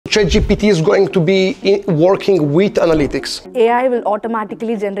ChatGPT is going to be working with analytics. AI will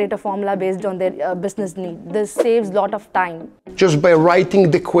automatically generate a formula based on their business need. This saves a lot of time. Just by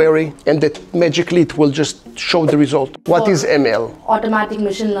writing the query, and that magically it will just show the result. What is ML? Automatic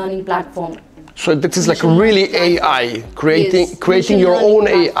machine learning platform. So this is like really AI, creating your own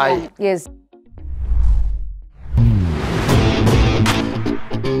AI. Yes.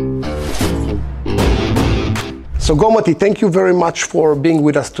 So Gomati, thank you very much for being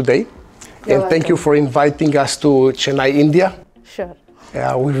with us today. And thank you for inviting us to Chennai, India. Sure.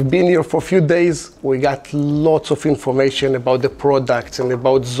 We've been here for a few days. We got lots of information about the products and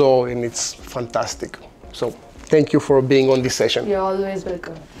about Zoho, and it's fantastic. So thank you for being on this session. You're always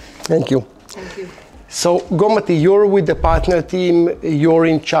welcome. Thank you. Thank you. So Gomati, you're with the partner team. You're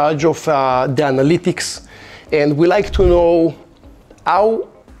in charge of the analytics. And we like to know how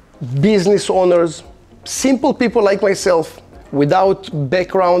business owners, simple people like myself, without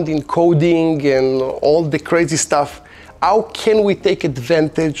background in coding and all the crazy stuff, how can we take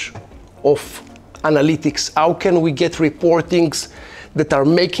advantage of analytics? How can we get reportings that are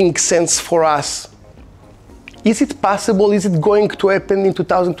making sense for us? Is it possible? Is it going to happen in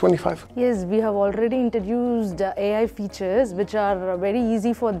 2025? Yes, we have already introduced AI features which are very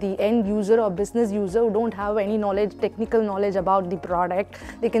easy for the end user or business user who don't have any knowledge, technical knowledge about the product.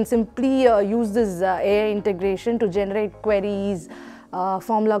 They can simply use this AI integration to generate queries,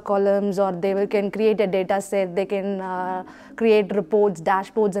 formula columns, or can create a data set. They can create reports,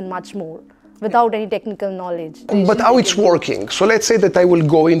 dashboards, and much more without any technical knowledge. But how it's working? So let's say that I will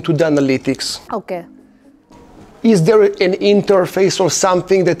go into the analytics. Okay. Is there an interface or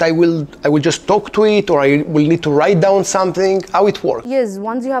something that I will just talk to it, or I will need to write down something? How it works? Yes,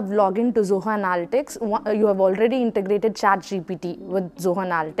 once you have logged into Zoho Analytics, you have already integrated ChatGPT with Zoho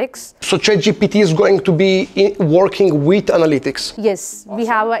Analytics. So ChatGPT is going to be working with analytics? Yes, awesome. We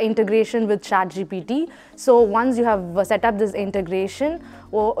have an integration with ChatGPT. So once you have set up this integration,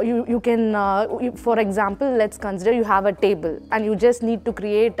 you can, for example, let's consider you have a table and you just need to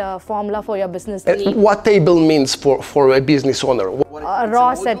create a formula for your business need. What table means for a business owner? A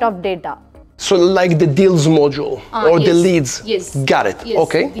raw set of data. So like the deals module or yes, the leads? Yes. Got it. Yes.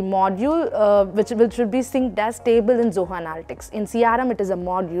 Okay. The module which should be synced as table in Zoho Analytics. In CRM it is a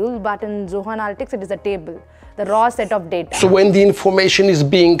module, but in Zoho Analytics it is a table. The raw set of data. So when the information is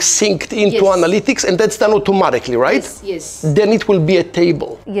being synced into analytics, and that's done automatically, right? Yes, yes. Then it will be a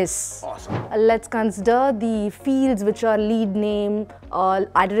table. Yes. Awesome. Let's consider the fields which are lead name,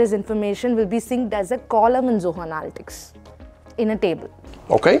 address information will be synced as a column in Zoho Analytics in a table.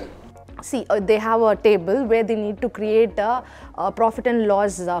 Okay. See, they have a table where they need to create a profit and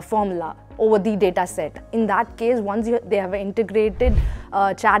loss formula over the data set. In that case, once they have integrated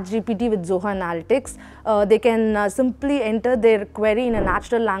ChatGPT with Zoho Analytics, they can simply enter their query in a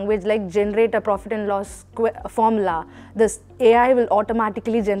natural language, like generate a profit and loss formula. This AI will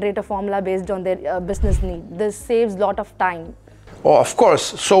automatically generate a formula based on their business need. This saves a lot of time. Oh, of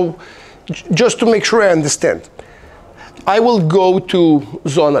course. So just to make sure I understand, I will go to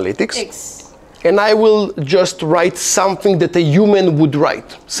Zoho Analytics. And I will just write something that a human would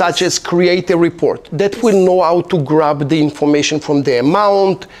write, such as create a report. That will know how to grab the information from the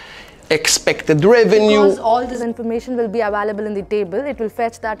amount, expected revenue. Because all this information will be available in the table, it will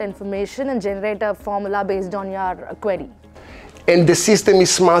fetch that information and generate a formula based on your query. And the system is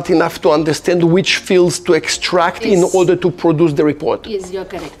smart enough to understand which fields to extract in order to produce the report. Yes, you're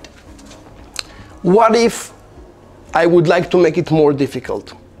correct. What if I would like to make it more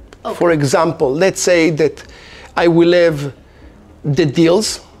difficult? Okay. For example, let's say that I will have the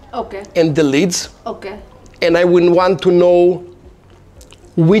deals and the leads, and I will want to know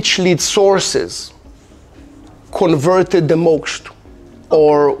which lead sources converted the most,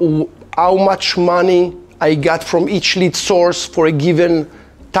 or how much money I got from each lead source for a given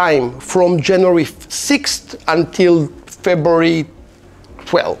time, from January 6th until February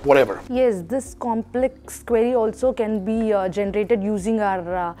 12, whatever. Yes, this complex query also can be generated using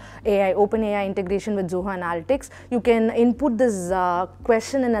our OpenAI integration with Zoho Analytics. You can input this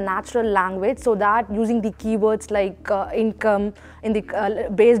question in a natural language, so that using the keywords like income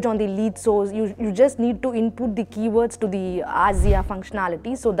based on the lead source, you just need to input the keywords to the ASIA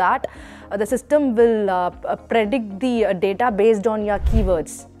functionality, so that the system will predict the data based on your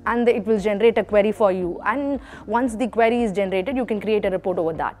keywords, and it will generate a query for you. And once the query is generated, you can create a report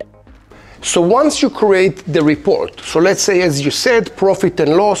over that. So once you create the report, so let's say, as you said, profit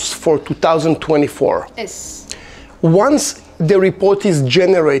and loss for 2024. Yes. Once the report is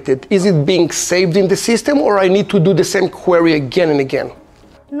generated, is it being saved in the system, or I need to do the same query again and again?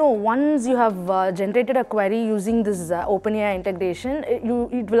 No, once you have generated a query using this OpenAI integration,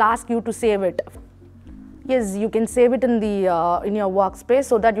 it will ask you to save it. Yes, you can save it in in your workspace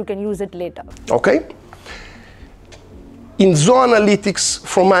so that you can use it later. Okay. In Zoho Analytics,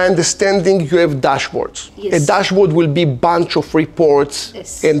 from my understanding, you have dashboards. Yes. A dashboard will be a bunch of reports,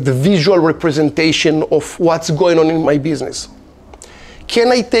 yes, and the visual representation of what's going on in my business.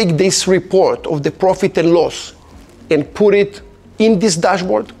 Can I take this report of the profit and loss and put it in this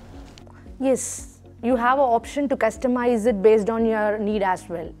dashboard? Yes, you have an option to customize it based on your need as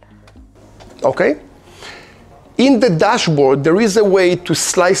well. Okay. In the dashboard, there is a way to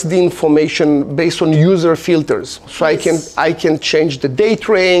slice the information based on user filters. So yes, I can change the date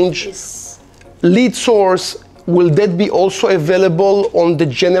range, yes, lead source. Will that be also available on the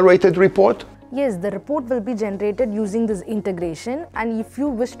generated report? Yes, the report will be generated using this integration, and if you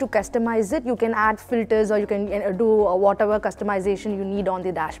wish to customize it, you can add filters or you can do whatever customization you need on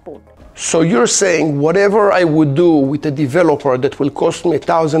the dashboard. So you're saying whatever I would do with a developer that will cost me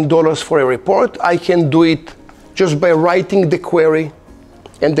 $1,000 for a report, I can do it just by writing the query,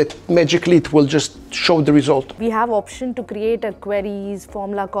 and that magically it will just show the result. We have option to create a queries,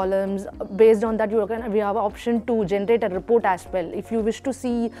 formula columns. Based on that, we have option to generate a report as well. If you wish to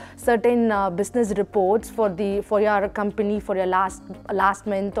see certain business reports for your company for your last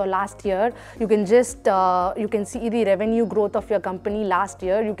month or last year, you can just you can see the revenue growth of your company last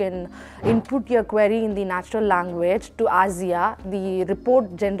year. You can input your query in the natural language to ASIA. The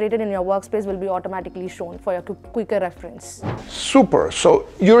report generated in your workspace will be automatically shown for your quicker reference. Super. So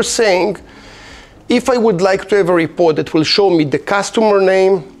you're saying, if I would like to have a report that will show me the customer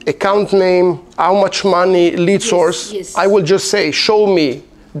name, account name, how much money, lead source, yes, I will just say, show me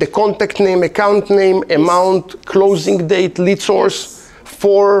the contact name, account name, amount, closing date, lead source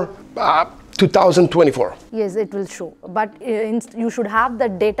for 2024. Yes, it will show. But you should have the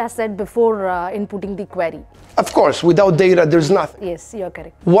data set before inputting the query. Of course, without data, there's nothing. Yes, you're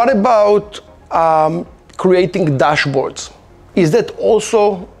correct. What about creating dashboards? Is that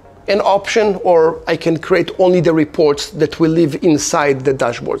also an option, or I can create only the reports that will live inside the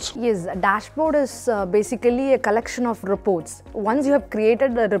dashboards? Yes, a dashboard is basically a collection of reports. Once you have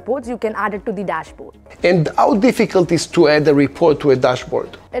created the reports, you can add it to the dashboard. And how difficult is to add a report to a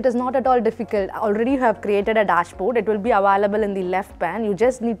dashboard? It is not at all difficult. Already you have created a dashboard. It will be available in the left pane. You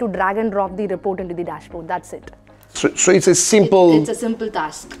just need to drag and drop the report into the dashboard. That's it. So it's a simple... It's a simple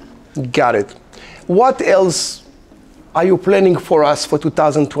task. Got it. What else are you planning for us for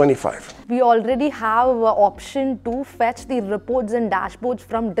 2025? We already have an option to fetch the reports and dashboards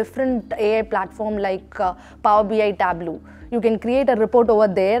from different AI platforms like Power BI, Tableau. You can create a report over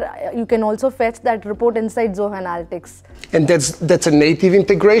there. You can also fetch that report inside Zoho Analytics. And that's a native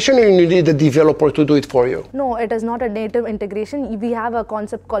integration, or you need a developer to do it for you? No, it is not a native integration. We have a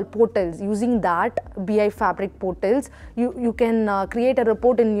concept called portals. Using that, BI Fabric portals, you can create a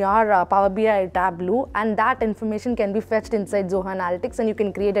report in your Power BI Tableau, and that information can be fetched inside Zoho Analytics, and you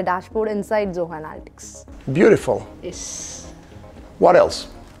can create a dashboard inside Zoho Analytics. Beautiful. Yes. What else?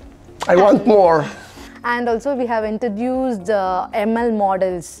 I want more. And also we have introduced ML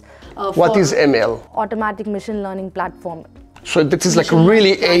models. What is ML? Automatic machine learning platform. So this is like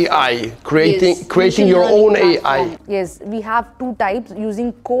really AI, creating your own AI. Yes, we have two types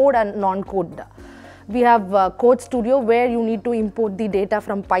using code and non-code. We have Code Studio, where you need to import the data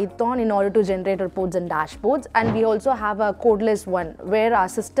from Python in order to generate reports and dashboards. And we also have a codeless one, where our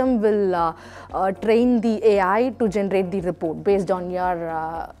system will train the AI to generate the report based on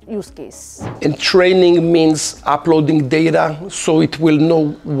your use case. And training means uploading data so it will know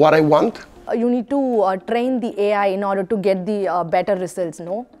what I want? You need to train the AI in order to get the better results,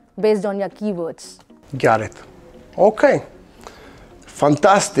 no? Based on your keywords. Got it. Okay.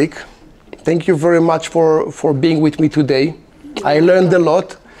 Fantastic. Thank you very much for being with me today. I learned a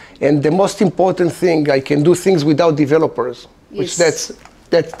lot, and the most important thing, I can do things without developers, which that's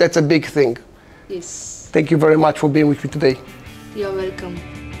a big thing. Yes. Thank you very much for being with me today. You're welcome.